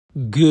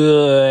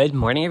Good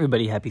morning,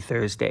 everybody. Happy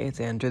Thursday. It's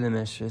Andrew, the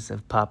mistress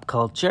of pop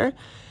culture.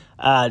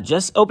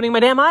 Just opening my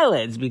damn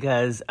eyelids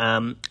because I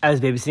was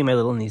babysitting my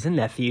little niece and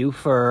nephew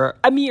for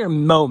a mere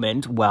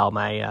moment while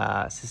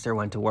my sister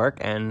went to work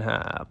and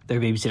their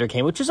babysitter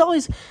came, which is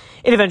always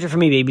an adventure for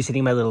me,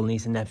 babysitting my little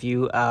niece and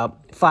nephew.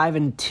 5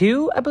 and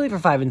 2, I believe, or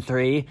 5 and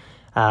 3.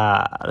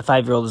 The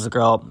 5-year-old is a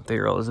girl,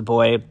 3-year-old is a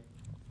boy,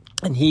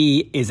 and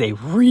he is a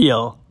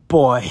real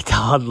boy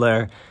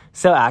toddler.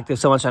 So active,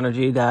 so much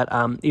energy that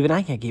even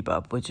I can't keep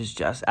up, which is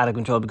just out of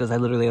control because I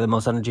literally have the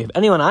most energy of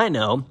anyone I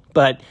know,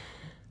 but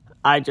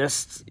I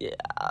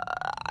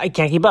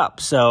can't keep up.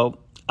 So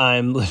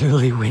I'm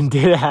literally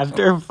winded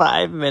after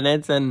 5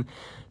 minutes, and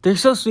they're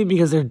so sweet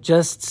because they're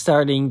just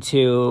starting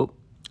to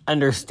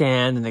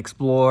understand and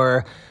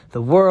explore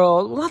the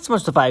world. Well, not so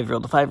much the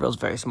 5-year-old. The 5-year-old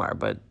is very smart,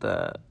 but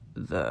the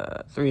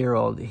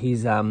 3-year-old,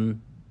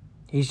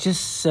 he's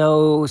just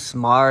so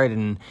smart,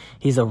 and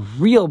he's a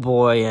real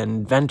boy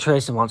and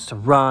adventurous and wants to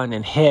run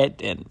and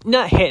hit, and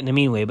not hit in a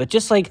mean way, but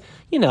just like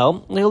a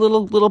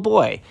little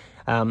boy.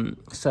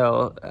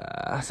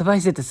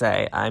 Suffice it to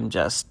say, I'm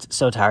just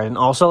so tired. And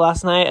also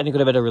last night, I didn't go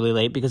to bed really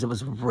late because it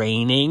was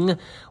raining,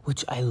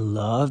 which I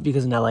love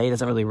because in LA it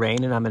doesn't really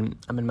rain, and I'm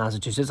in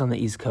Massachusetts on the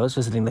East Coast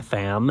visiting the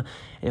fam,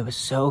 and it was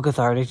so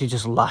cathartic to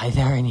just lie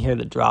there and hear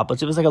the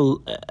droplets. It was like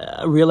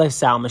a real life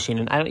sound machine,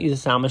 and I don't use a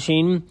sound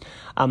machine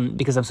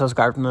because I'm so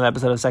scarred from that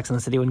episode of Sex and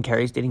the City when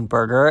Carrie's dating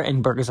Berger,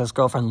 and Berger's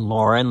ex-girlfriend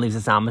Lauren leaves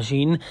a sound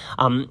machine,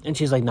 and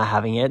she's like not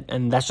having it,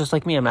 and that's just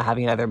like me. I'm not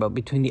having it either. But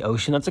between the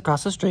ocean that's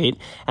across the street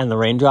and the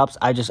raindrops,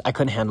 I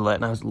couldn't handle it,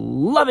 and I was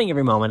loving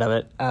every moment of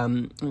it.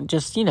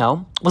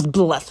 Was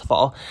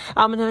blissful.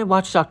 And then I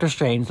watched Doctor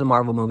Strange, the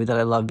Marvel movie that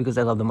I love because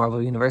I love the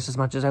Marvel universe as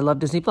much as I love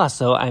Disney Plus.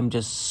 So I'm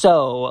just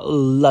so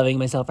loving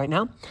myself right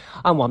now.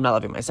 Well, I'm not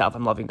loving myself.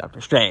 I'm loving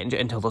Doctor Strange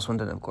until this one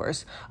did, of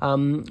course.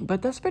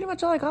 But that's pretty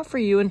much all I got for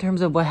you in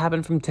terms of what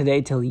happened from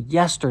today till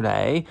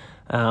yesterday.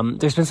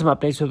 There's been some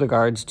updates with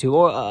regards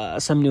to,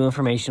 some new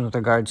information with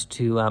regards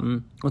to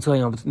what's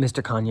going on with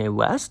Mr. Kanye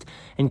West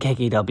and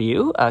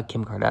KKW,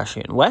 Kim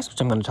Kardashian West, which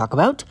I'm going to talk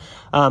about.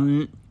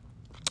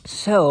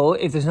 So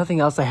if there's nothing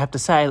else I have to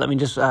say, let me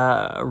just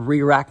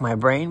re-rack my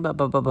brain.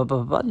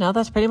 But no,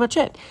 that's pretty much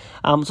it.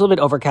 It's a little bit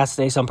overcast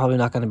today, so I'm probably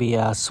not going to be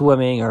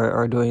swimming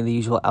or doing the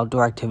usual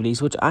outdoor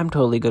activities, which I'm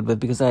totally good with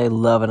because I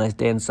love a nice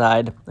day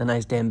inside, a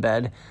nice day in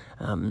bed.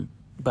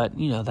 But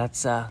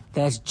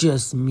that's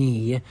just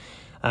me.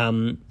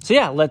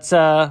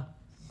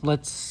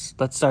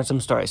 Let's start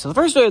some stories. So the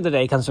first story of the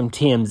day comes from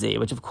TMZ,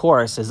 which of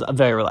course is a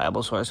very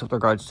reliable source with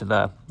regards to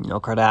the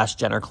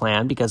Kardashian-Jenner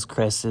clan, because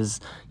Kris is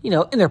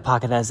in their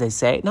pocket, as they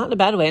say, not in a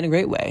bad way, in a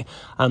great way.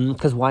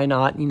 Because why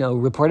not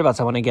report about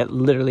someone and get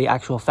literally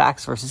actual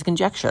facts versus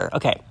conjecture?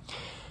 Okay.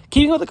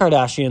 Keeping with the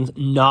Kardashians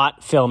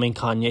not filming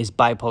Kanye's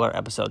bipolar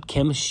episode,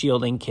 Kim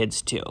shielding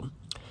kids too.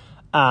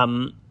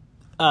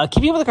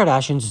 Keeping Up with the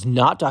Kardashians is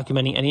not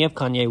documenting any of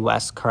Kanye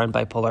West's current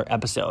bipolar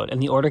episode,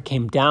 and the order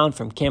came down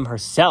from Kim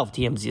herself,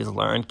 TMZ has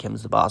learned.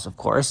 Kim's the boss, of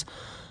course.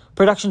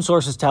 Production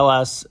sources tell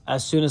us,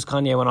 as soon as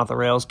Kanye went off the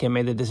rails, Kim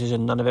made the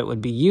decision none of it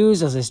would be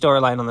used as a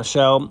storyline on the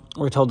show.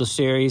 We're told the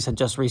series had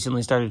just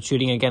recently started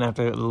shooting again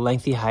after a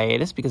lengthy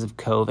hiatus because of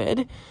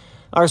COVID.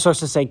 Our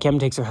sources say Kim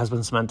takes her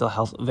husband's mental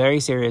health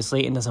very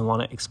seriously and doesn't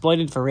want it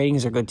exploited for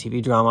ratings or good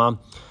TV drama.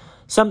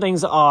 Some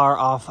things are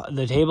off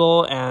the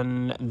table,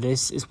 and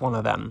this is one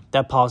of them.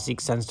 That policy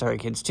extends to her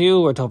kids,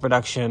 too. We're told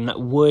production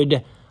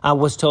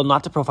was told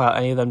not to profile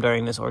any of them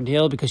during this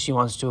ordeal because she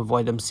wants to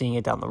avoid them seeing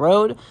it down the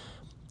road.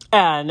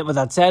 And with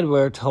that said,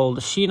 we're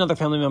told she and other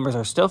family members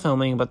are still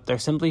filming, but they're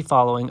simply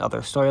following other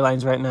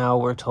storylines right now.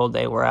 We're told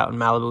they were out in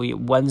Malibu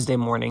Wednesday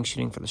morning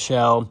shooting for the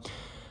show.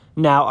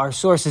 Now, our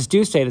sources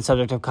do say the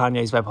subject of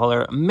Kanye's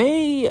bipolar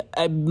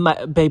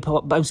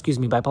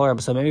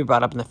episode may be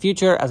brought up in the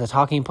future as a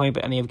talking point,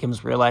 but any of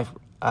Kim's real-life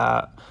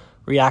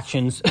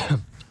reactions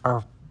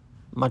are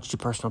much too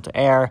personal to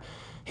air.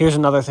 Here's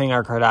another thing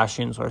our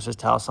Kardashian sources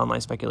tell us: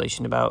 online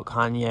speculation about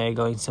Kanye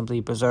going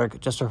simply berserk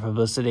just for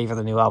publicity for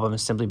the new album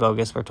is simply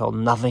bogus. We're told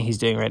nothing he's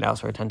doing right now is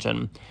for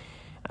attention,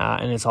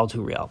 and it's all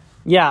too real.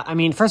 Yeah, I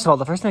mean, first of all,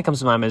 the first thing that comes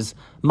to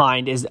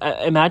mind is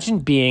imagine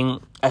being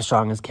as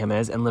strong as Kim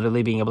is and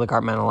literally being able to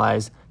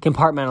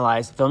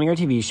compartmentalize filming your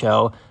TV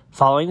show,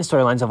 following the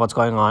storylines of what's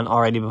going on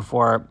already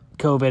before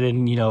COVID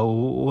and,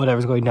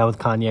 whatever's going down with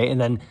Kanye,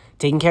 and then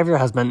taking care of your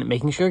husband,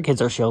 making sure your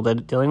kids are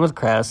shielded, dealing with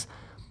Kris,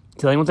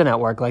 dealing with the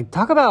network. Like,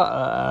 talk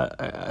about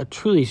a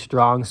truly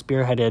strong,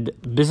 spearheaded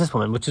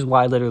businesswoman, which is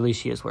why literally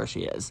she is where she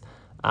is.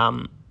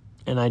 And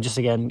I just,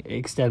 again,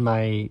 extend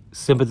my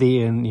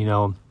sympathy and,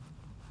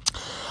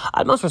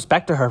 utmost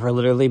respect to her for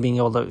literally being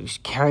able to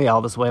carry all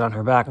this weight on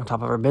her back on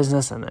top of her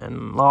business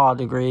and law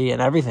degree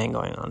and everything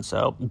going on.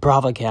 So,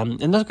 bravo, Kim.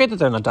 And that's great that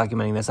they're not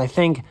documenting this. I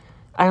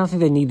don't think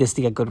they need this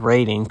to get good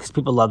ratings because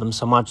people love them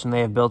so much and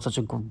they have built such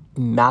a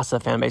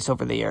massive fan base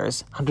over the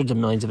years. Hundreds of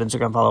millions of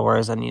Instagram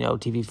followers and,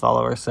 TV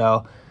followers.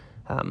 So,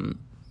 I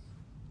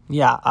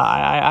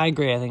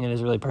agree. I think it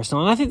is really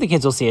personal. And I think the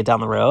kids will see it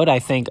down the road. I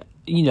think,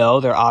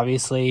 they're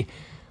obviously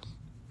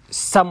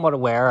somewhat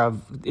aware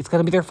of it's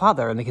going to be their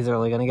father, and the kids are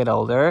only going to get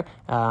older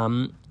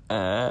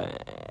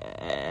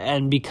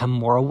and become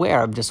more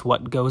aware of just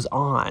what goes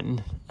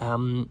on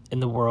in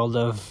the world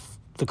of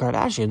the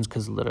Kardashians,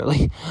 because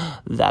literally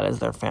that is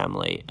their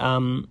family.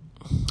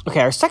 Okay,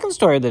 our second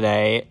story of the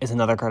day is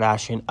another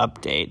Kardashian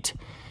update,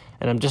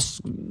 and I'm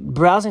just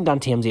browsing down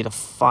TMZ to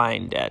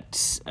find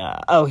it.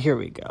 Here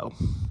we go.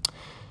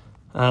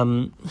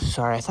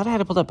 Sorry, I thought I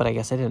had it pulled up, but I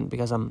guess I didn't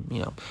because all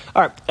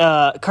right,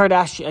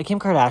 Kim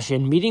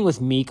Kardashian meeting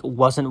with Meek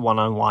wasn't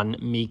one-on-one.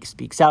 Meek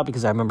speaks out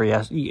because I remember,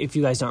 if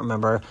you guys don't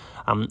remember,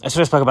 I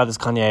sort of spoke about this.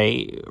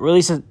 Kanye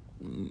released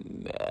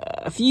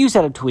a few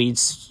set of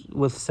tweets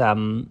with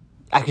some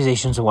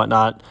accusations and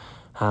whatnot,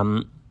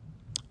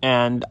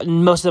 and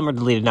most of them are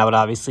deleted now, but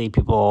obviously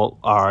people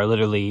are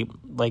literally,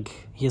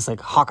 he has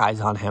hawk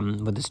eyes on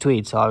him with his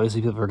tweets, so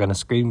obviously people are going to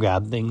screen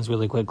grab things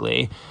really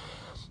quickly.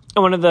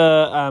 And one of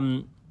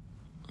the,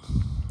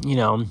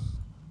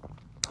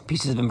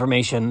 pieces of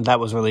information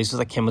that was released was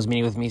that Kim was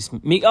meeting with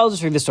Meek. I'll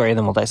just read the story and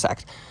then we'll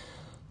dissect.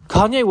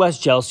 Kanye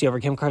West's jealousy over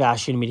Kim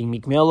Kardashian meeting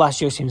Meek Mill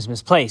last year seems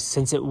misplaced,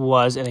 since it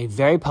was in a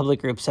very public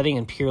group setting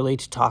and purely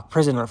to talk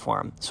prison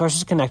reform.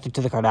 Sources connected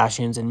to the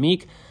Kardashians and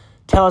Meek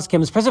tell us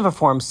Kim's prison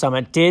reform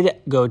summit did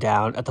go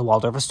down at the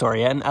Waldorf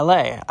Astoria in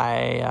LA.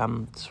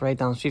 It's right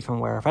down the street from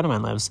where a friend of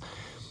mine lives.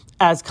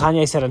 As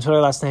Kanye said on Twitter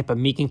last night, but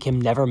Meek and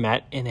Kim never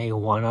met in a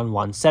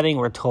one-on-one setting.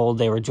 We're told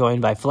they were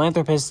joined by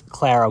philanthropist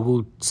Clara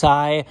Wu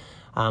Tsai,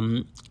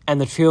 and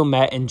the trio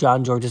met in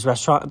John George's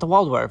restaurant at the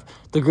Waldorf.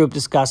 The group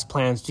discussed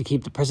plans to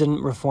keep the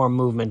prison reform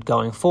movement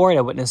going forward.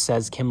 A witness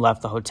says Kim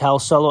left the hotel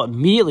solo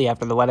immediately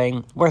after the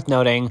wedding. Worth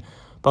noting,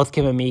 both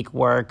Kim and Meek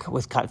work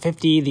with Cut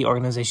 50, the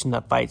organization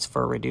that fights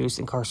for reduced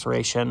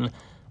incarceration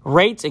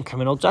rates and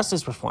criminal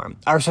justice reform.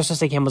 Our sources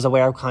say Kim was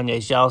aware of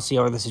Kanye's jealousy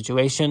over the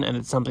situation, and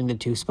it's something the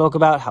two spoke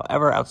about.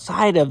 However,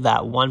 outside of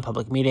that one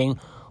public meeting,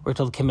 we're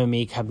told Kim and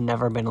Meek have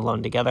never been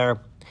alone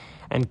together.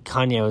 And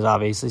Kanye was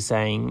obviously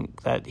saying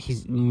that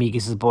Meek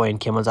is his boy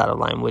and Kim was out of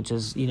line, which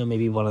is,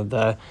 maybe one of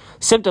the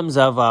symptoms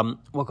of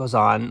what goes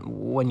on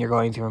when you're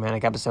going through a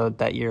romantic episode,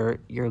 that you're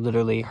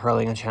literally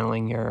hurling and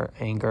channeling your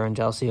anger and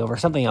jealousy over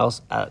something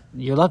else at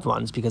your loved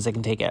ones because they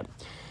can take it.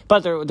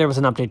 But there was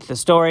an update to the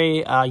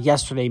story.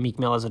 Yesterday, Meek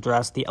Mill has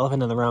addressed the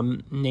elephant in the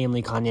room,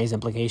 namely Kanye's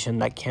implication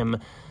that Kim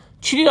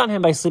cheated on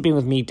him by sleeping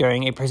with Meek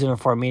during a prison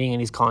reform meeting,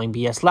 and he's calling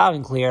BS loud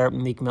and clear.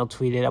 Meek Mill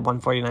tweeted at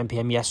 1:49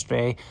 p.m.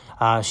 yesterday,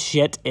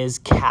 shit is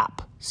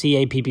cap.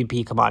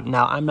 CAPPP, come on.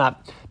 Now, I'm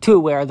not too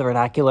aware of the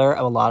vernacular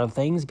of a lot of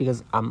things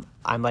because I'm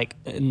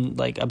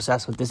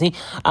obsessed with Disney.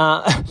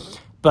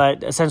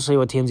 But essentially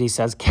what TMZ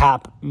says,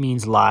 cap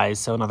means lies.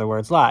 So in other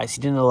words, lies.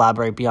 He didn't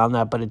elaborate beyond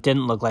that, but it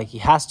didn't look like he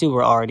has to.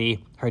 We're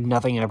already heard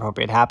nothing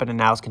inappropriate happened, and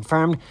now it's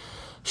confirmed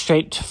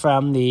straight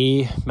from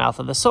the mouth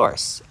of the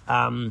source.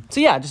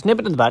 Just nip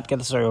it in the butt, get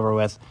the story over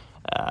with,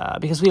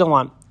 because we don't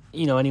want,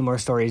 any more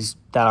stories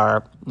that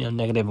are,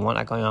 negative and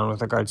whatnot going on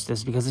with regards to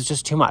this, because it's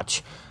just too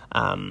much.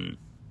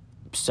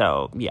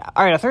 All right,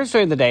 our third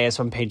story of the day is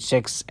from page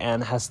 6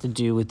 and has to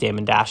do with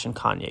Damon Dash and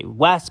Kanye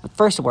West. But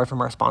first, a word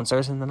from our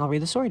sponsors, and then I'll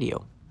read the story to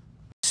you.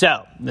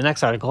 So, the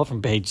next article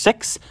from page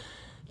 6,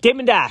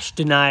 Damon Dash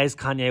denies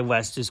Kanye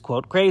West is,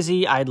 quote,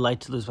 crazy. I'd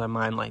like to lose my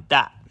mind like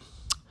that.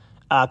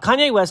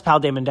 Kanye West pal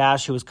Damon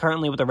Dash, who is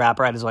currently with the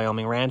rapper at his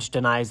Wyoming ranch,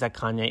 denies that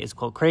Kanye is,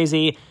 quote,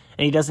 crazy,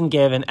 and he doesn't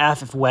give an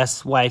F if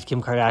West's wife, Kim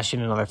Kardashian,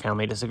 and another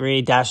family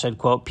disagree. Dash said,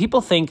 quote,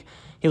 people think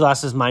he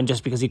lost his mind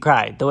just because he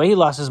cried. The way he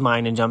lost his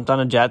mind and jumped on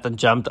a jet, then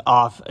jumped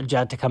off a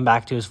jet to come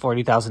back to his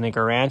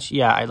 40,000-acre ranch,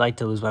 yeah, I'd like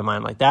to lose my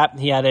mind like that.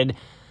 He added,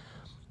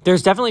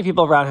 there's definitely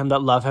people around him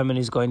that love him and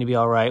he's going to be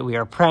all right. We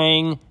are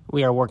praying.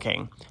 We are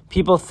working.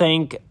 People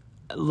think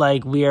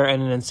like we are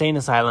in an insane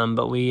asylum,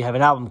 but we have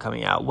an album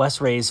coming out.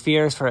 West raised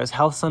fears for his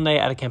health Sunday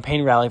at a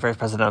campaign rally for his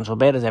presidential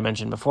bid, as I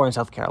mentioned before, in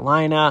South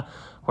Carolina,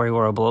 where he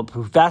wore a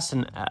bulletproof vest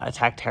and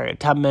attacked Harriet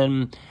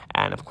Tubman.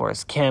 And, of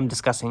course, Kim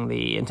discussing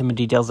the intimate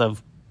details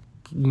of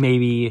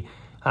maybe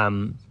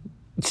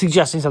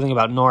suggesting something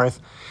about North.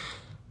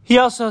 He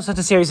also sent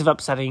a series of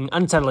unsettling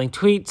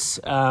tweets.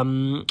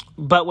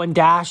 But when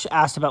Dash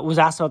was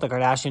asked about the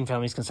Kardashian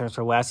family's concerns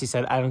for West, he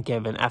said, I don't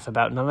give an F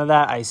about none of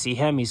that. I see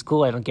him. He's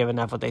cool. I don't give an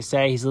F what they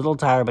say. He's a little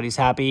tired, but he's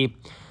happy.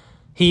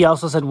 He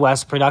also said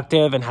West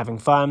productive and having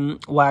fun.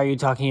 Why are you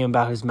talking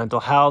about his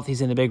mental health?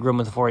 He's in a big room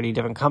with 40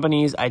 different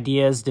companies,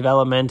 ideas,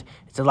 development.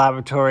 It's a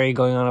laboratory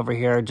going on over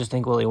here. Just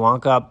think Willy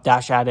Wonka.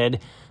 Dash added,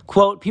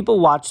 quote,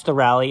 people watch the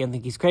rally and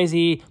think he's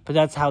crazy, but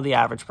that's how the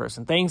average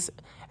person thinks.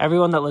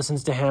 Everyone that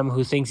listens to him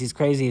who thinks he's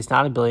crazy is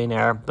not a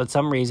billionaire, but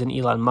some reason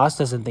Elon Musk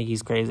doesn't think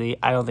he's crazy.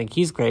 I don't think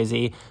he's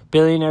crazy.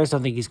 Billionaires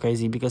don't think he's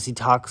crazy because he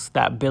talks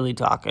that Billy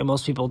talk, and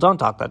most people don't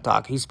talk that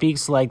talk. He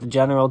speaks like the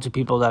general to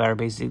people that are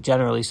basically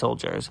generally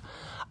soldiers.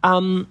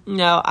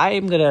 Now,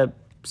 I'm going to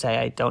say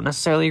I don't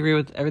necessarily agree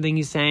with everything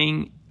he's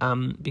saying,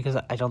 because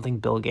I don't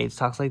think Bill Gates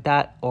talks like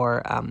that,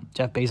 or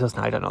Jeff Bezos.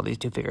 Now, I don't know these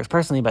two figures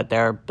personally, but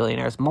they're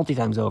billionaires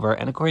multi-times over,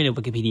 and according to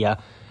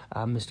Wikipedia,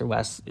 Mr.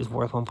 West is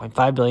worth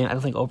 $1.5 billion. I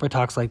don't think Oprah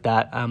talks like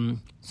that.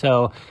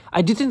 So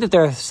I do think that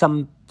there are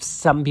some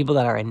some people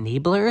that are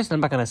enablers. I'm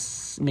not going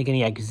to make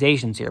any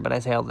accusations here, but I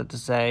say all that to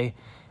say,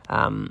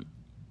 I'm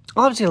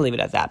just going to leave it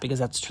at that because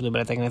that's truly what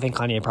I think. And I think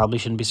Kanye probably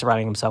shouldn't be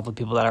surrounding himself with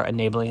people that are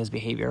enabling his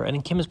behavior.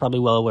 And Kim is probably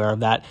well aware of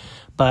that.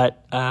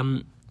 But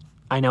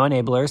I know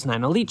enablers and I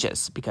know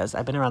leeches because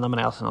I've been around them, and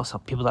I also know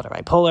some people that are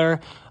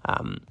bipolar.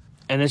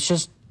 And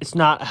it's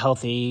not a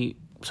healthy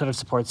sort of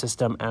support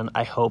system. And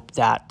I hope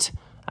that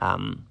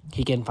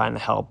he can find the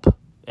help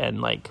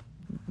and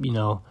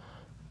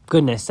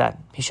goodness that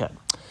he should.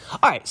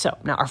 All right, so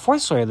now our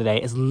fourth story of the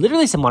day is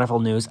literally some wonderful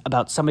news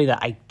about somebody that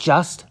I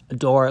just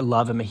adore,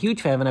 love. I'm a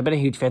huge fan of, and I've been a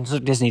huge fan since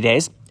Disney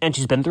days. And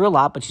she's been through a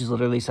lot, but she's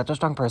literally such a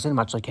strong person,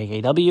 much like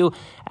KKW.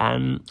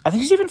 And I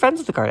think she's even friends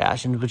with the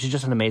Kardashians, which is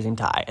just an amazing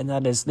tie. And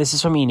this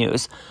is from E!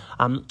 News.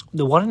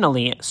 The one and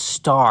only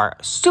star,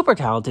 super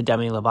talented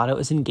Demi Lovato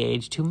is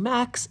engaged to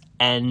Max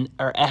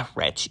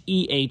Ehrich,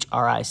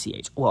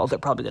 Ehrich. Well, they're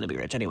probably going to be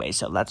rich anyway,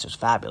 so that's just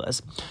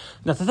fabulous.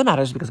 Nothing that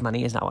matters because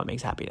money is not what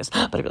makes happiness,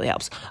 but it really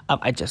helps.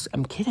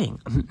 I'm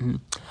kidding.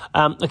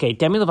 Okay,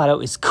 Demi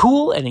Lovato is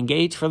cool and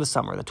engaged for the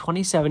summer. The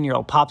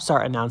 27-year-old pop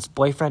star announced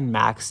boyfriend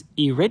Max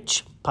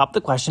Ehrich popped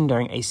the question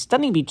during a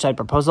stunning beachside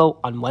proposal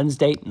on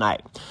Wednesday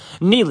night.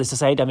 Needless to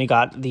say, Demi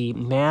got the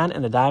man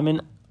and the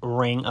diamond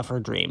ring of her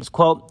dreams.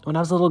 Quote, "When I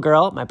was a little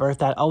girl, my birth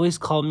dad always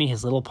called me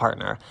his little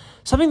partner.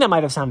 Something that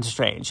might have sounded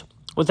strange.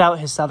 Without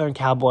his southern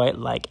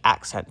cowboy-like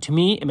accent. To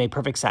me, it made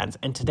perfect sense.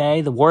 And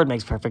today, the word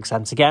makes perfect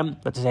sense again.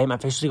 But today, I'm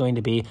officially going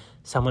to be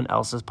someone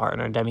else's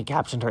partner." Demi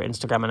captioned her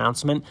Instagram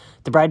announcement.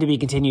 The bride-to-be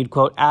continued,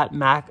 quote, at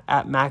Max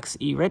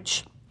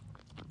Ehrich.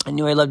 "I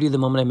knew I loved you the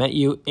moment I met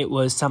you. It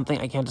was something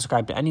I can't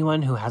describe to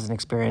anyone who hasn't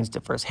experienced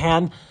it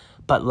firsthand.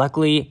 But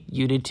luckily,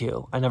 you did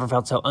too. I never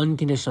felt so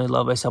unconditionally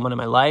loved by someone in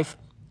my life,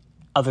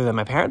 other than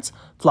my parents,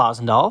 flaws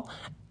and all.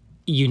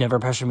 You never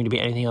pressured me to be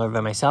anything other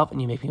than myself,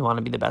 and you make me want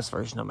to be the best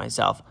version of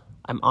myself.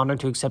 I'm honored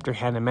to accept your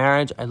hand in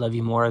marriage. I love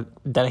you more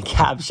than a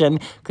caption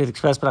could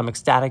express, but I'm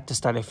ecstatic to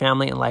start a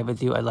family and life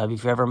with you. I love you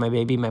forever, my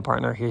baby, my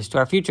partner. Here's to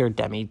our future,"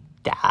 Demi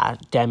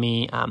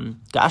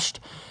gushed.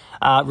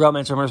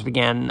 Romance rumors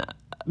between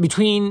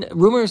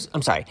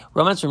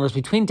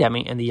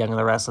Demi and the Young and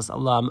the Restless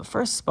alum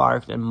first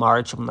sparked in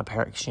March when the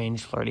pair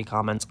exchanged flirty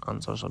comments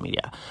on social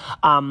media.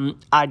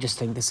 I just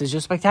think this is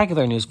just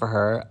spectacular news for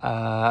her.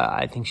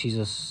 I think she's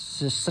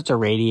just such a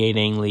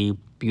radiatingly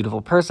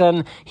beautiful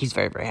person. He's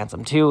very, very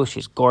handsome too.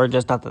 She's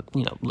gorgeous. Not that,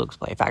 looks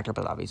play a factor,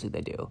 but obviously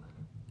they do.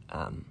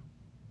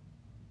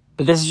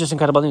 But this is just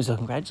incredible news. So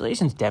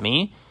congratulations,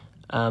 Demi.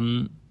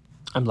 I'm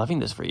loving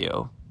this for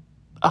you.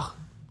 Oh,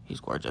 he's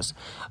gorgeous.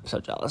 I'm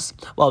so jealous.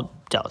 Well,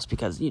 jealous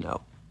because,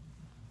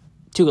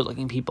 two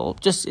good-looking people.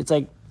 It's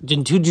like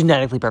two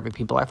genetically perfect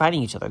people are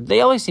finding each other.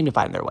 They always seem to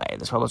find their way.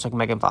 This world looks like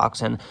Megan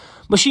Fox and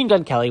Machine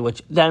Gun Kelly,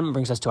 which then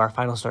brings us to our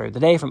final story of the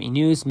day from E!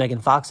 News. Megan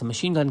Fox and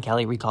Machine Gun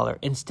Kelly recall their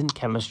instant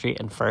chemistry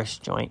and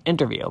first joint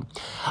interview.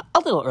 A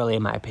little early,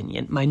 in my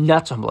opinion. My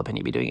nuts humble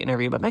opinion, be doing an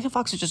interview, but Megan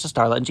Fox is just a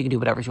starlet and she can do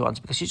whatever she wants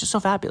because she's just so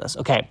fabulous.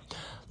 Okay,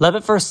 love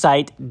at first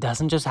sight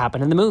doesn't just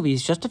happen in the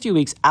movies. Just a few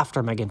weeks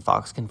after Megan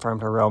Fox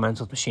confirmed her romance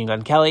with Machine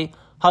Gun Kelly,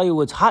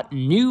 Hollywood's hot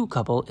new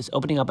couple is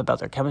opening up about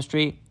their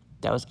chemistry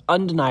that was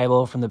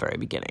undeniable from the very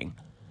beginning.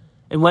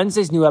 In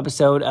Wednesday's new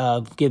episode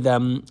of Give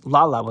Them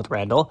Lala with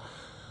Randall,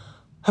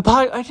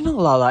 I didn't know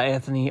Lala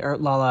Anthony. I love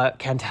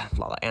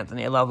Lala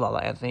Anthony.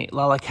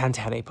 Lala Kent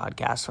had a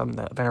podcast from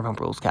the Vanderpump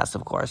Rules cast,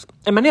 of course,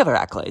 and many other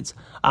accolades.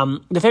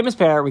 The famous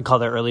pair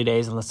recalled their early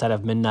days on the set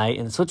of Midnight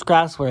in the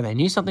Switchgrass, where they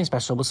knew something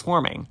special was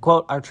forming.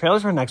 Quote, "Our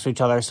trailers were next to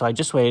each other, so I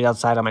just waited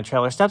outside on my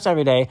trailer steps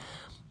every day.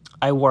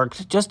 I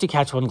worked just to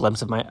catch one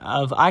glimpse of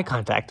eye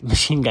contact,"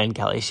 Machine Gun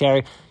Kelly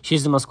shared.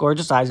 "She's the most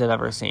gorgeous eyes I've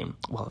ever seen."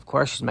 Well, of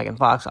course, she's Megan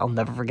Fox. I'll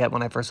never forget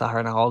when I first saw her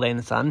in A Holiday in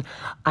the Sun.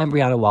 I'm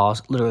Brianna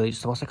Wallace, literally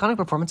just the most iconic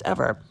performance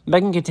ever.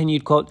 Megan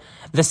continued, quote,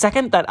 "The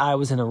second that I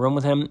was in a room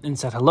with him and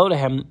said hello to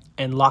him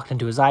and locked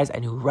into his eyes, I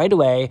knew right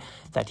away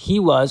that he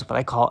was what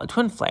I call a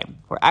twin flame.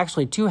 We're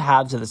actually two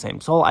halves of the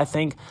same soul, I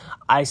think.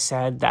 I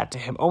said that to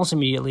him almost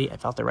immediately. I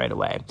felt it right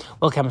away.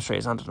 Well, chemistry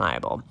is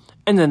undeniable."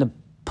 And then to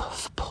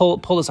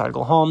pull this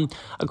article home,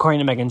 according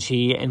to Megan,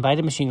 she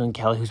invited Machine Gun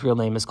Kelly, whose real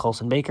name is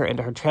Colson Baker,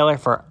 into her trailer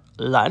for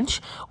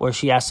lunch, where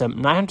she asked him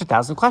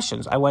 900,000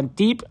 questions. "I went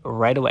deep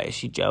right away,"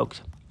 she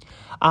joked.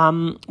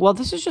 Well,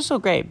 this is just so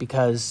great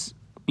because,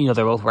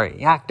 they're both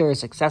working actors,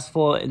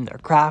 successful in their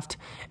craft,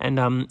 and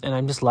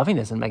I'm just loving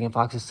this. And Megan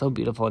Fox is so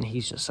beautiful, and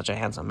he's just such a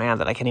handsome man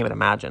that I can't even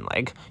imagine,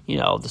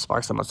 the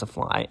sparks that must have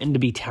fly. And to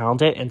be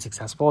talented and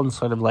successful and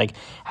sort of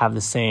have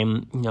the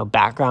same,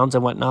 backgrounds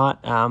and whatnot.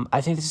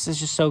 I think this is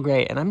just so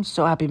great, and I'm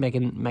so happy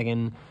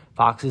Megan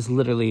Fox is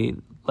literally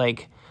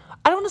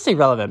I don't want to say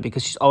relevant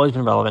because she's always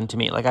been relevant to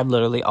me. I've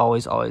literally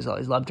always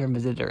loved her and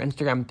visited her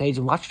Instagram page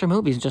and watched her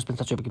movies and just been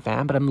such a big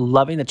fan. But I'm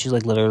loving that she's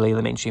literally in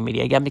the mainstream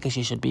media again because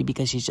she should be,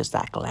 because she's just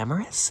that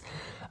glamorous.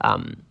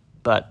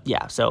 But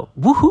yeah, so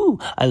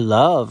woohoo! I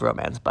love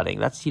romance budding.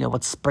 That's,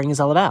 what spring is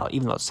all about,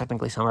 even though it's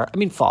technically summer. I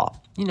mean,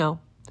 fall,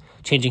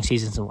 changing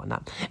seasons and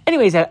whatnot.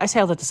 Anyways, I say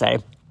all that to say,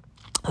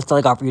 That's all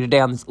I got for you today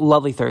on this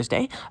lovely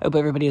Thursday. I hope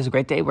everybody has a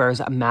great day, wears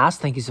a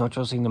mask. Thank you so much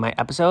for listening to my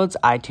episodes,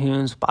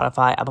 iTunes,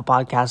 Spotify, Apple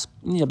Podcasts,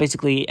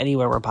 basically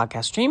anywhere where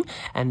podcasts stream.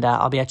 And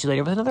I'll be at you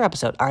later with another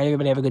episode. All right,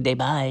 everybody, have a good day.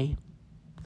 Bye.